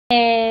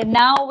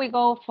now we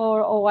go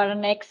for our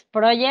next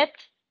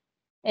project.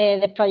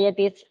 The project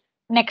is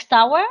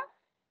NEXTOWER.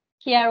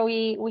 Here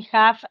we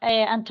have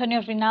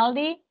Antonio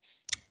Rinaldi.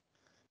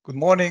 Good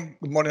morning.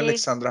 Good morning,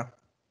 Alexandra.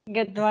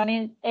 Good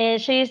morning.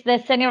 She is the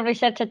Senior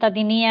Researcher at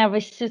ENEA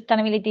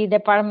Sustainability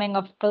Department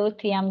of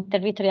Productive and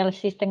Territorial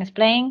Systems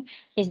Planning.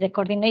 He's the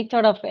coordinator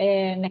of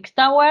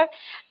NEXTOWER.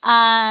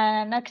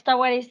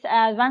 NEXTOWER is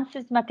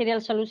advanced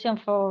material solution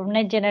for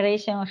next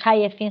generation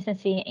high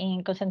efficiency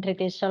in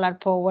concentrated solar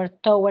power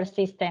tower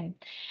system.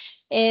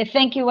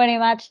 Thank you very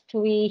much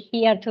to be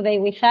here today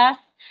with us.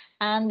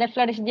 And the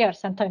floor is yours,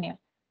 Antonio.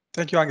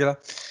 Thank you, Angela.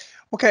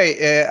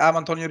 Okay, I'm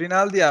Antonio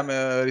Rinaldi. I'm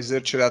a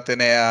researcher at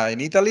ENEA in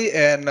Italy,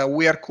 and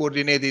we are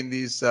coordinating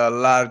this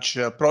large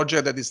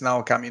project that is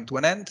now coming to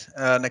an end.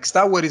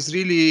 NEXTOWER is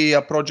really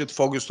a project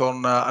focused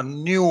on a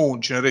new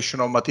generation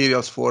of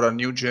materials for a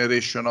new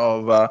generation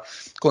of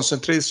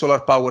concentrated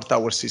solar power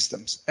tower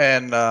systems.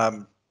 And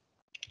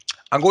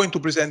I'm going to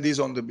present this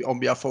on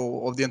behalf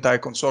of the entire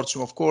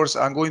consortium. Of course,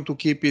 I'm going to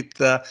keep it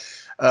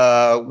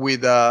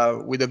with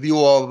a view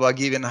of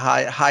giving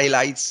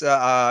highlights,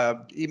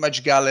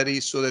 image gallery,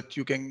 so that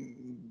you can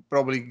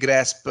probably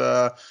grasp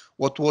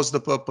what was the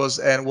purpose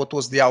and what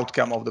was the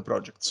outcome of the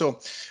project. So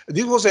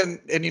this was an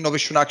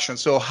innovation action.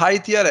 So high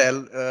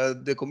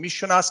TRL, the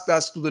Commission asked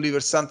us to deliver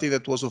something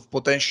that was of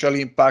potential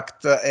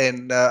impact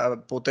and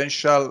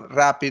potential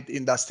rapid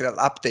industrial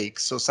uptake.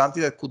 So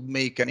something that could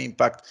make an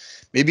impact,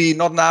 maybe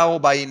not now,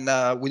 but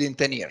within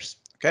 10 years.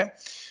 Okay.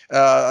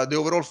 The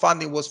overall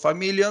funding was 5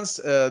 million.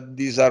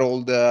 These are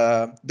all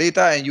the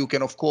data, and you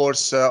can, of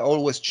course,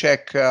 always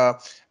check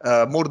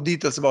more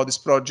details about this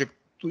project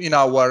in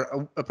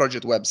our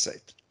project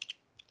website.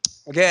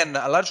 Again,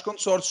 a large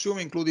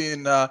consortium,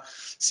 including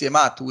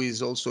CMAT, who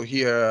is also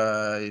here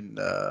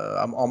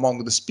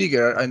among the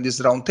speakers in this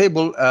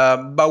roundtable.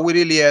 But we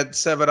really had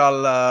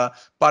several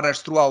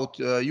partners throughout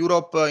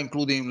Europe,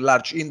 including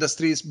large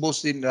industries,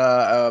 both in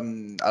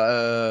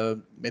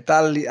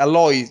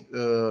alloy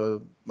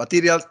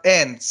materials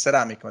and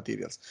ceramic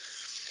materials.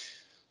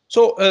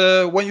 So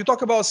when you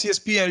talk about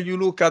CSP and you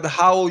look at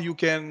how you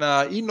can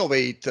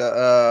innovate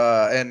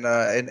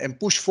and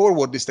push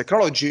forward this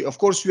technology, of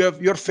course,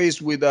 you're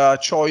faced with a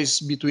choice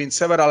between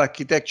several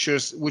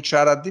architectures which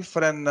are at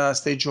different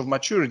stage of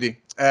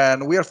maturity.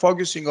 And we are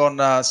focusing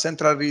on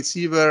central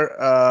receiver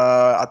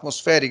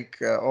atmospheric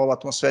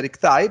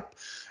type,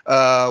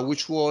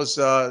 which was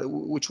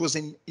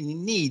in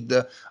need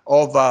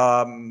of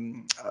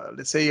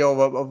let's say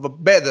of a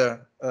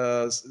better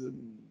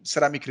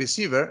ceramic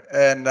receiver,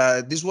 and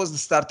this was the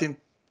starting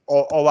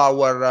of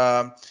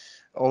our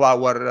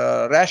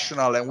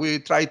rationale, and we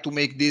tried to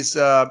make this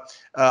a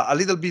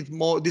little bit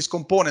more, these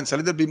components a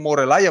little bit more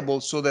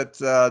reliable, so that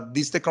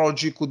this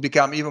technology could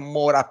become even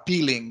more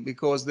appealing,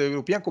 because the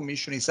European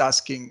Commission is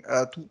asking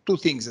two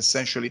things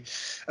essentially: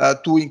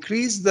 to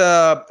increase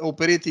the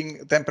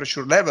operating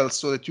temperature levels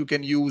so that you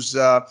can use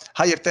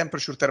higher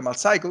temperature thermal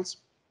cycles,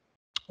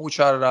 which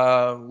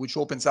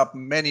opens up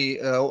many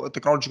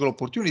technological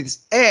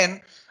opportunities, and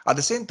at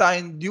the same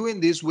time doing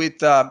this with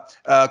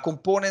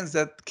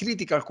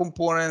critical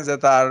components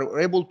that are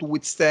able to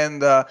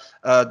withstand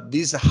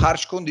these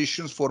harsh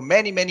conditions for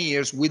many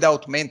years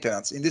without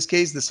maintenance. In this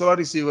case, the solar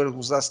receiver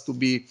was asked to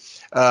be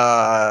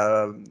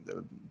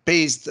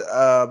paced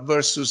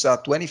versus a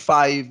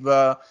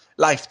 25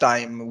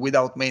 lifetime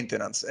without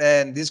maintenance,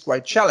 and this is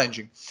quite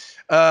challenging.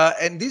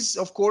 And this,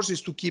 of course,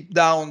 is to keep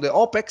down the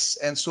OPEX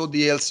and so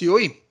the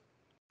LCOE.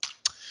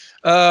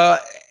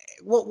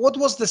 What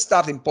was the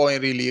starting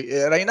point, really?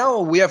 Right now,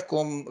 we have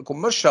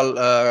commercial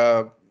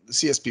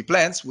CSP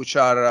plants, which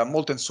are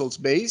molten salts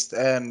based,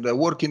 and the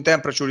working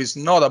temperature is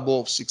not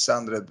above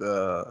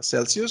 600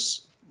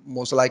 Celsius,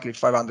 most likely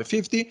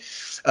 550.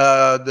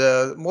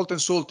 The molten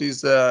salt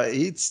is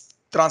heat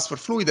transfer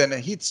fluid and a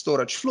heat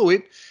storage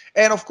fluid.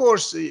 And of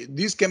course,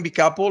 this can be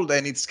coupled,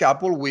 and it's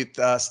coupled with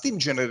steam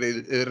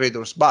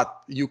generators,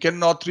 but you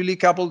cannot really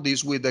couple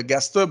this with a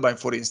gas turbine,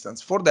 for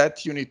instance. For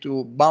that, you need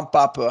to bump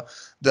up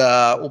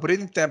the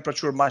operating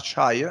temperature much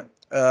higher.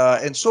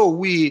 And so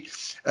we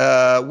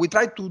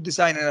tried to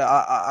design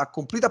a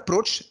complete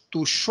approach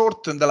to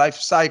shorten the life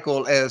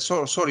cycle,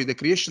 the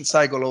creation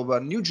cycle of a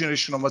new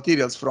generation of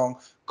materials from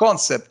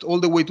concept all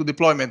the way to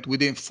deployment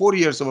within 4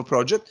 years of a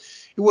project.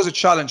 It was a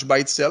challenge by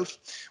itself.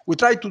 We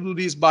tried to do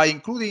this by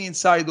including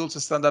inside also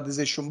a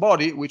standardization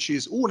body, which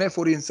is UNE,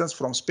 for instance,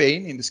 from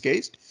Spain in this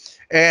case,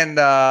 and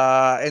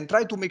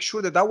try to make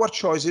sure that our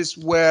choices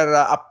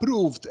were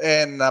approved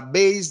and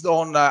based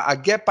on a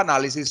gap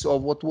analysis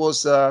of what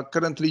was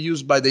currently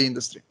used by the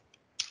industry.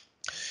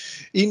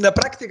 In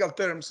practical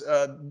terms,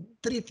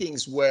 3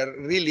 things were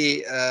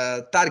really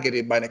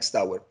targeted by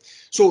NEXTOWER.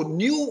 So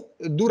new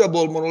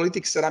durable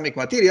monolithic ceramic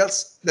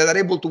materials that are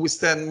able to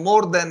withstand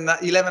more than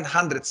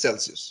 1100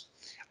 Celsius.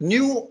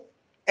 New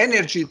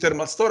energy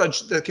thermal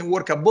storage that can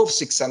work above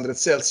 600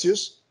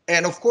 Celsius.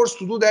 And of course,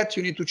 to do that,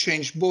 you need to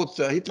change both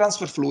heat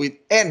transfer fluid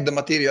and the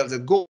materials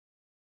that go.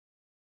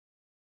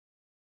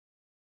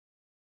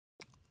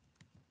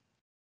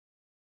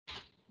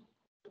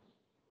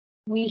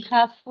 We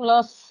have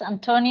lost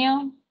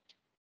Antonio.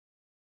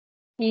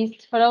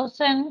 He's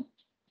frozen.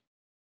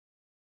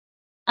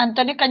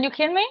 Antonio, can you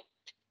hear me?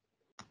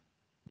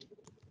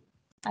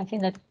 I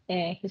think that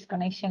his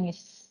connection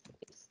is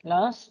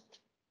lost.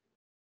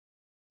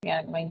 We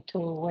are going to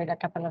wait a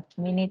couple of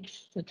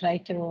minutes to try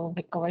to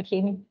recover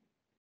him.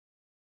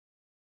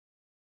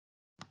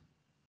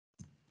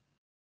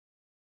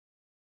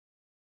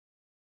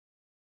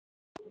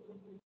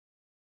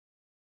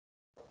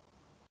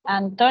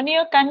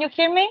 Antonio, can you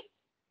hear me?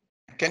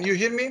 Can you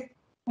hear me?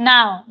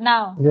 Now.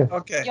 Yes.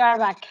 Okay. You are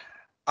back.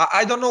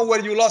 I don't know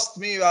where you lost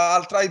me.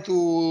 I'll try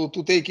to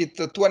take it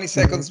 20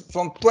 seconds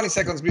from 20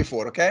 seconds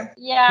before, okay?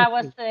 Yeah, it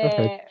was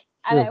Okay.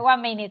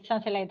 1 minute,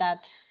 something like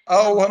that.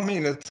 Oh, 1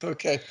 minute.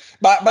 Okay.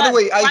 But by the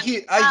way, I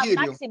hear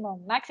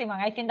maximum, you. Maximum.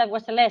 I think that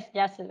was less,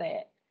 just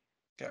the.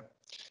 Okay.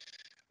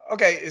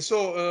 Okay,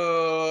 so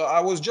I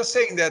was just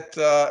saying that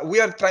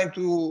we are trying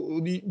to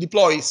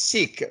deploy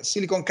SiC,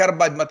 silicon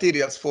carbide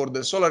materials for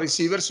the solar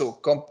receiver, so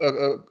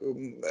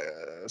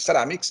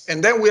ceramics,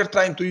 and then we are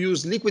trying to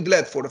use liquid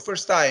lead for the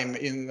first time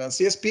in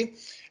CSP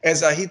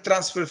as a heat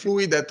transfer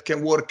fluid that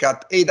can work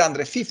at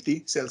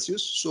 850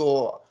 Celsius,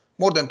 so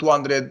more than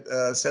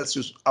 200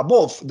 Celsius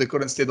above the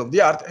current state of the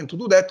art. And to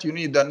do that, you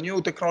need a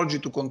new technology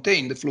to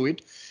contain the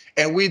fluid.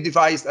 And we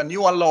devised a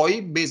new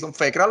alloy based on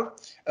FECRAL,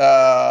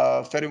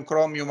 ferrium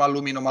chromium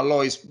aluminum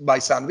alloys by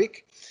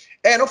Sandvik.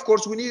 And of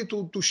course, we needed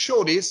to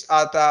show this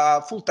at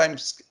a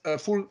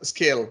full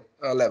scale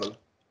level.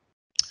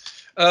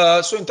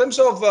 So in terms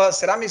of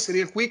ceramics,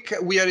 real quick,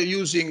 we are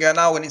using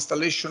now an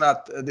installation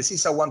at the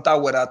CISA 1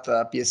 tower at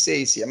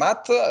PSA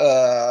CMAT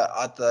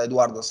at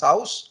Eduardo's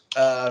house.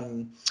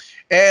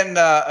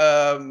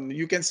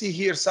 You can see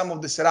here some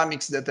of the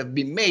ceramics that have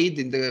been made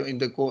in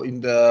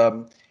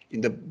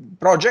the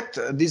project.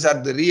 These are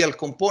the real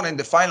component,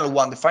 the final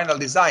one, the final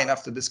design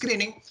after the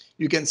screening.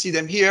 You can see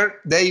them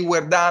here. They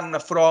were done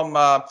from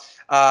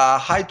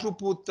high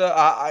throughput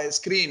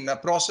screen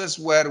process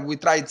where we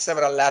tried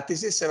several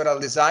lattices, several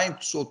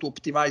designs, so to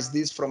optimize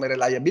this from a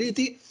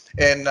reliability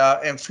and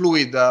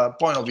fluid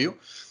point of view.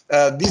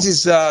 This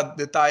is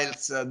the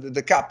tiles,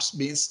 the caps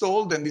being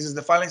installed, and this is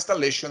the final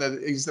installation that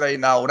is right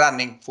now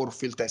running for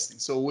field testing.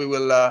 So we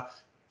will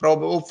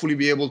hopefully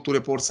be able to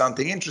report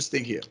something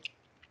interesting here.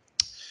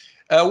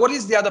 What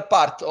is the other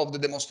part of the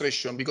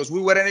demonstration? Because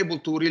we weren't able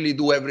to really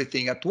do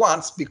everything at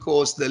once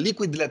because the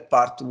liquid lead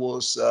part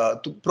was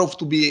proved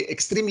to be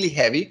extremely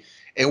heavy,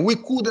 and we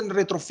couldn't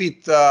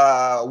retrofit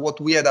what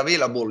we had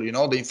available,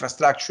 the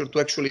infrastructure to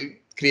actually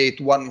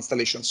create one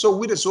installation. So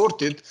we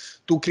resorted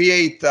to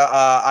create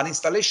an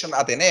installation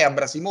at ENEA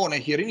Brasimone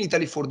here in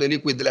Italy for the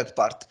liquid lead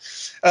part.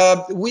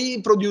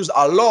 We produced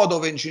a lot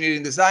of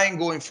engineering design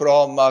going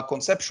from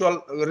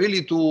conceptual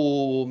really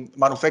to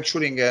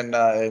manufacturing and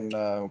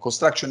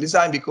construction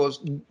design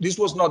because this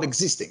was not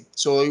existing.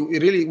 So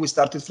we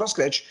started from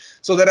scratch.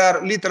 So there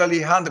are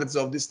literally hundreds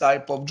of this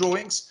type of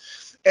drawings.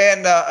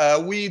 And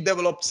we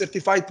developed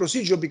certified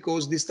procedure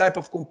because this type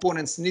of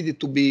components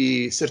needed to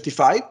be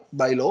certified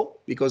by law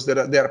because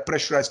they are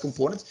pressurized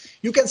components.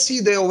 You can see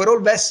the overall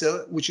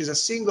vessel, which is a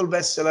single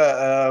vessel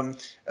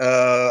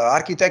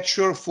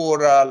architecture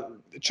for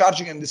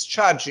charging and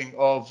discharging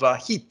of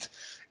heat.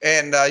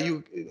 And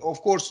you,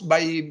 of course,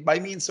 by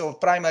means of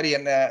primary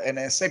and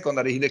a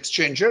secondary heat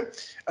exchanger,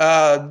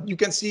 you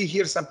can see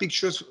here some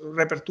pictures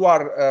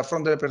repertoire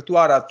from the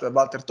repertoire at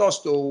Walter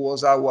Tosto, who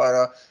was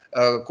our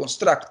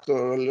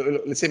constructor,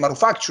 let's say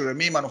manufacturer,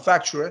 main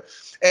manufacturer.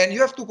 And you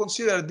have to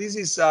consider this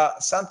is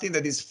something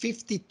that is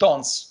 50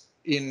 tons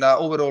in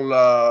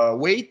overall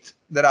weight.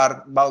 There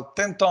are about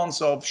 10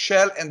 tons of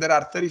shell and there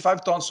are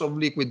 35 tons of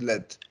liquid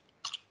lead.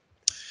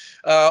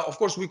 Of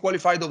course, we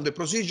qualified of the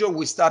procedure.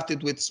 We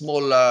started with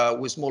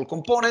small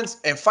components,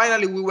 and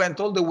finally we went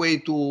all the way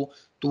to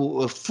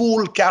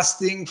full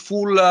casting,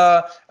 full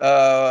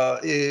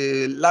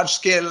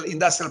large-scale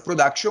industrial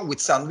production with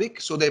Sandvik.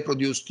 So they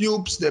produce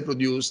tubes, they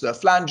produce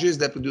flanges,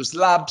 they produce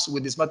labs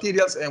with these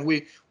materials, and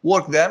we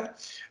work them.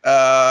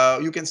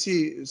 You can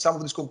see some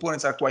of these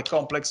components are quite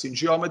complex in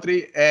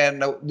geometry,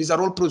 and these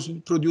are all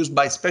produced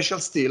by special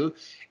steel.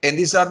 And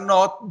these are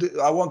not,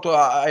 I want to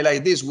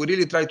highlight this, we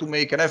really try to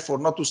make an effort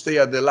not to stay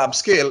at the lab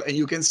scale. And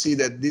you can see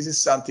that this is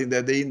something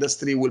that the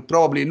industry will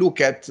probably look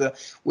at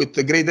with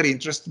a greater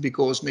interest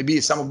because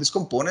maybe some of these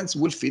components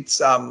will fit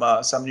some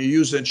new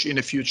usage in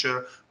a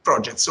future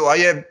project. So I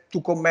have to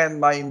commend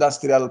my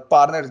industrial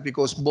partners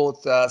because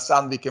both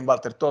Sandvik and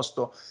Walter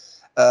Tosto,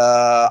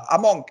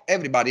 among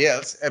everybody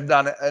else, have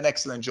done an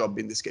excellent job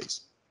in this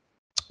case.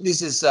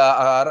 This is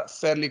a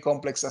fairly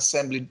complex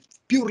assembly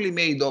purely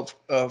made of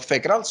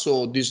FECRAL,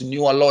 so this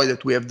new alloy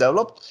that we have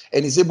developed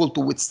and is able to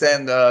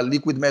withstand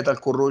liquid metal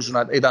corrosion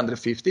at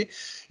 850.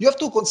 You have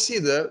to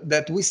consider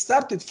that we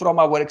started from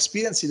our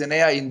experience in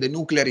ENEA in the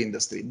nuclear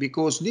industry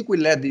because liquid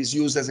lead is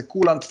used as a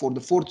coolant for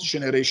the fourth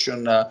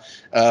generation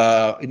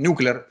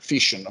nuclear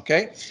fission,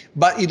 okay?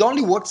 But it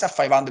only works at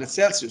 500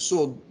 Celsius,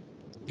 so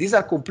These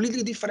are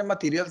completely different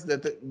materials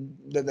that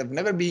have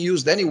never been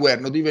used anywhere,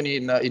 not even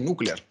in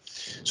nuclear.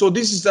 So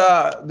this is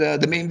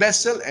the main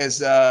vessel, as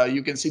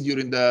you can see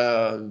during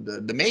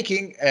the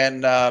making,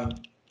 and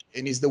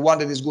is the one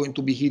that is going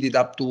to be heated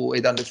up to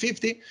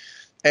 850.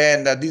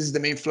 And this is the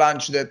main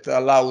flange that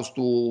allows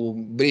to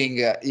bring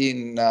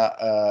in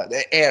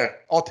the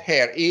air, hot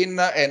air in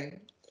and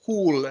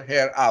cool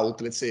air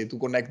out, let's say, to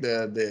connect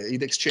the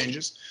heat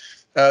exchanges.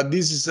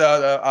 This is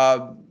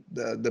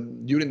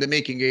during the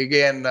making,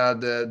 again,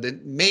 the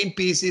main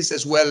pieces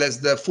as well as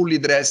the fully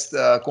dressed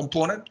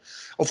component.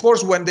 Of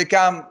course, when they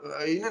come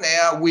in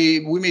ENEA,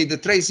 we made the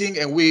tracing,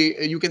 and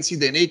you can see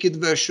the naked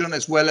version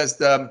as well as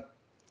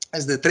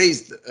the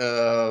traced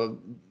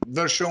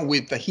version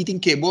with the heating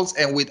cables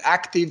and with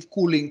active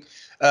cooling.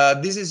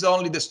 This is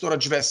only the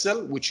storage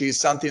vessel, which is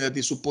something that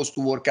is supposed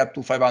to work up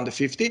to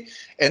 550,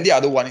 and the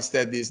other one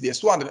instead is the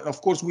S200. And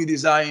of course, we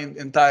designed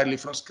entirely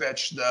from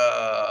scratch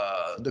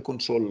the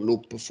control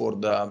loop for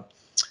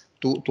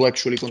to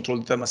actually control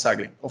the thermal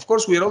cycling. Of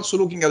course, we are also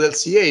looking at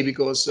LCA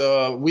because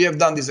we have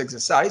done this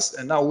exercise,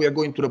 and now we are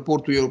going to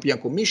report to the European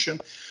Commission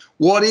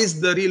what is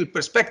the real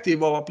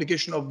perspective of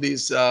application of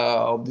this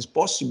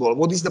possible,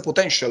 what is the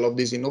potential of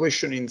this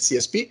innovation in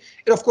CSP.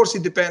 And of course,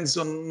 it depends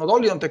on not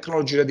only on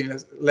technology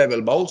readiness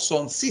level, but also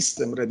on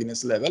system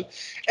readiness level.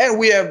 And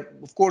we have,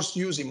 of course,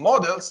 using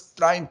models,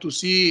 trying to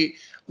see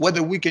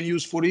whether we can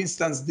use, for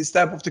instance, this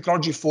type of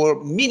technology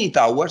for mini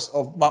towers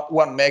of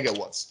 1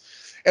 megawatts.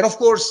 And of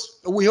course,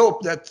 we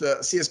hope that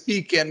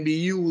CSP can be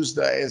used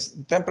as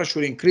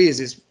temperature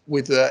increases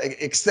with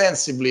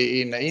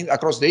extensively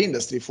across the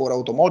industry for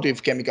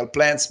automotive, chemical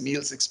plants,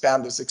 mills,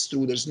 expanders,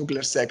 extruders,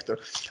 nuclear sector.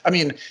 I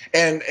mean,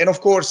 and of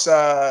course,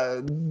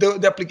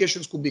 the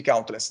applications could be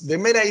countless. The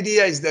main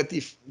idea is that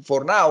if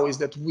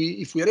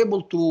we are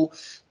able to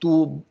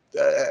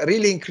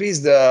really increase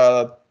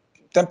the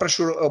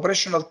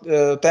operational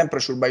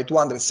temperature by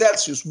 200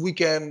 Celsius, we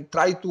can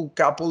try to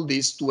couple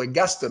this to a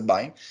gas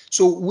turbine.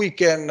 So we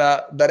can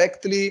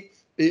directly,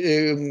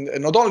 we are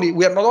not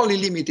only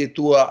limited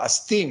to a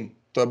steam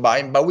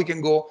turbine, but we can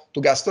go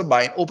to gas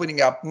turbine,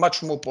 opening up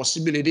much more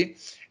possibility.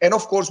 And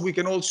of course, we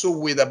can also,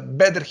 with a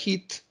better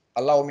heat,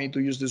 allow me to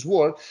use this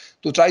word,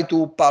 to try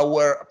to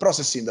power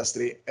process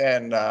industry,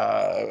 and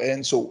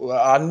so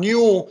a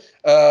new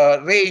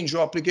range of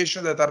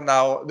applications that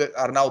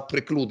are now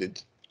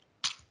precluded.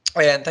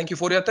 And thank you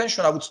for your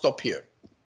attention. I would stop here.